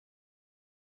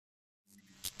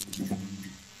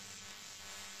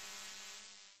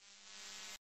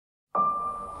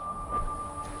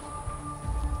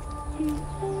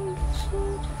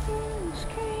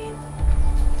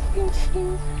Girls,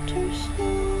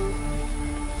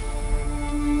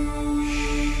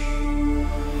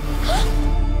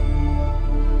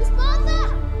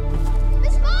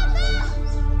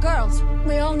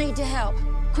 we all need to help.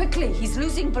 Quickly, he's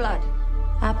losing blood.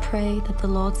 I pray that the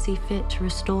Lord see fit to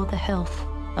restore the health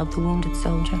of the wounded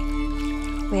soldier.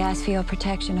 We ask for your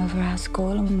protection over our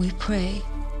school, and we pray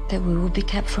that we will be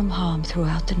kept from harm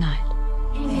throughout the night.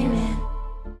 Amen.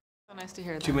 So nice to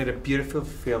hear that. You made a beautiful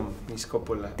film, Ms.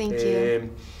 Coppola. Thank you.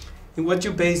 In what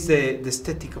you base the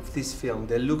aesthetic of this film,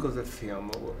 the look of the film,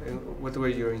 what were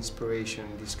your inspiration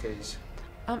in this case?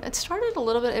 It started a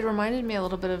little bit, it reminded me a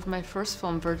little bit of my first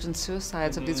film, Virgin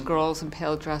Suicides, of these girls in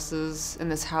pale dresses in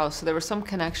this house. So there was some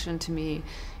connection to me,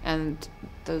 and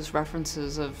those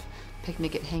references of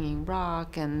Picnic at Hanging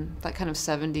Rock and that kind of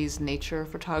 70s nature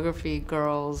photography,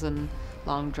 girls and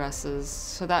long dresses,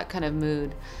 so that kind of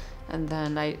mood. And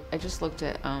then I just looked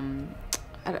at,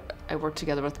 I worked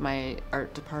together with my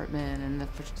art department and the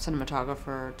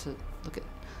cinematographer to look at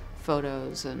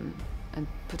photos and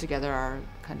put together our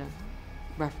kind of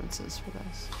references for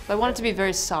this. But I wanted it to be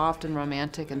very soft and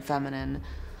romantic and feminine,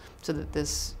 so that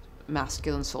this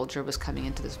masculine soldier was coming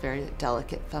into this very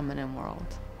delicate feminine world.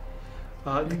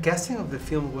 The casting of the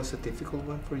film was a difficult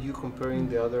one for you, comparing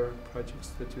the other projects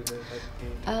that you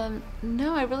had?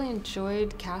 No, I really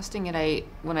enjoyed casting it.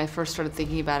 When I first started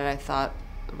thinking about it, I thought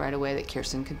right away that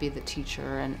Kirsten could be the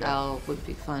teacher, and Elle would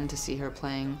be fun to see her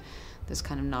playing this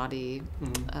kind of naughty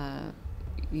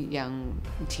young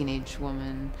teenage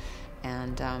woman.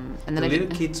 And then the little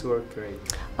kids were great.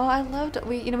 Oh, I loved.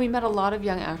 We met a lot of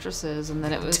young actresses, and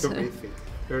then it was terrific.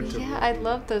 Yeah, I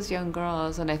loved those young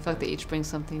girls, and I felt they each bring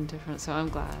something different. So I'm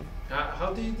glad.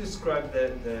 How do you describe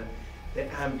the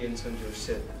ambience on your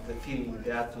set, the feeling,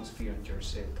 the atmosphere on your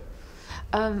set?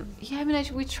 Yeah, I mean,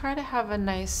 we try to have a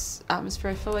nice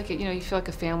atmosphere. I feel like you feel like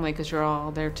a family because you're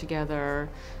all there together,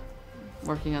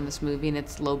 working on this movie, and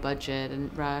it's low budget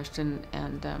and rushed, and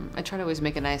I try to always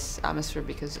make a nice atmosphere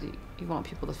because you want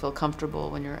people to feel comfortable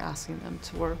when you're asking them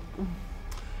to work.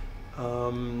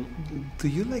 Do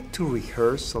you like to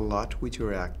rehearse a lot with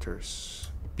your actors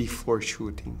before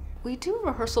shooting? We do a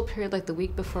rehearsal period like the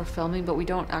week before filming, but we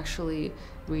don't actually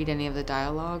read any of the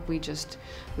dialogue. We just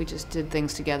did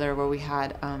things together where we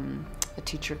had a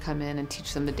teacher come in and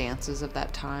teach them the dances of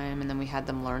that time, and then we had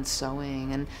them learn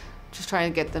sewing and just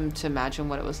trying to get them to imagine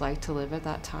what it was like to live at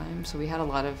that time. So we had a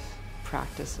lot of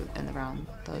practice and around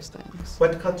those things.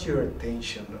 What caught your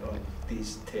attention of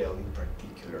this tale in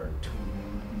particular to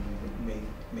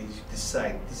make you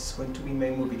decide this is going to be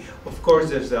my movie? Of course,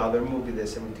 there's the other movie, the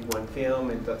 71 film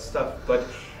and that stuff, but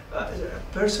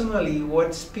personally,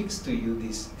 what speaks to you,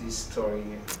 this story?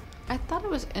 I thought it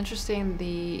was interesting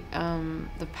the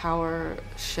power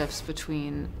shifts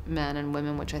between men and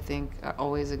women, which I think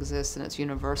always exists and it's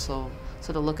universal.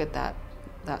 So to look at that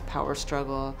power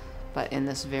struggle, but in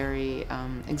this very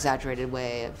exaggerated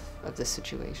way of this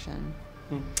situation.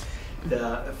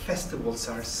 The festivals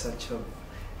are such a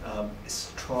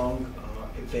strong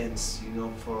events,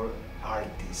 for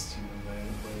artists. What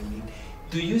I mean.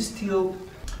 Do you still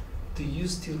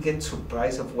get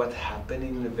surprised of what happened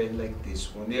in an event like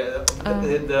this one?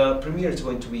 The premiere is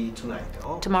going to be tonight,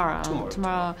 no?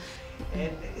 Tomorrow.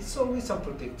 And it's always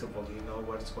unpredictable,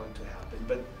 what's going to happen.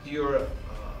 But you're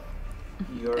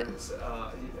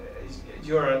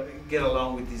get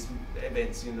along with these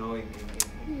events, in your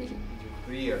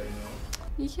career,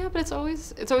 Yeah, but it's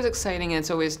always exciting, and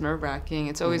it's always nerve-wracking.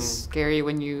 It's always scary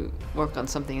when you work on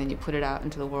something and you put it out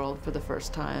into the world for the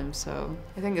first time. So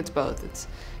I think it's both. It's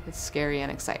scary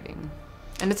and exciting.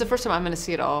 And it's the first time I'm going to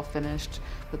see it all finished,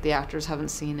 but the actors haven't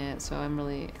seen it, so I'm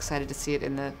really excited to see it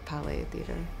in the Palais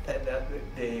Theater.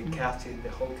 And the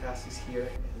whole cast is here?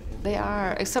 They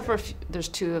are, except for there's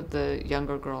two of the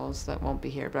younger girls that won't be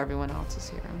here, but everyone else is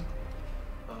here.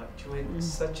 Joanne,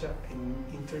 such an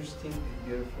interesting and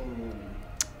beautiful movie.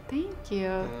 Thank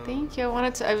you. Thank you.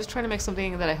 I was trying to make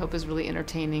something that I hope is really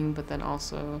entertaining, but then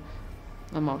also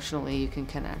emotionally you can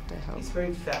connect, I hope. It's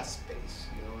very fast-paced,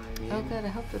 what I mean? Oh, good. I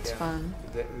hope it's fun.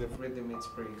 The rhythm is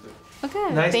pretty good.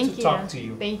 Okay. Nice to talk to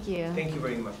you. Thank you. Thank you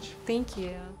very much. Thank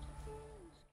you.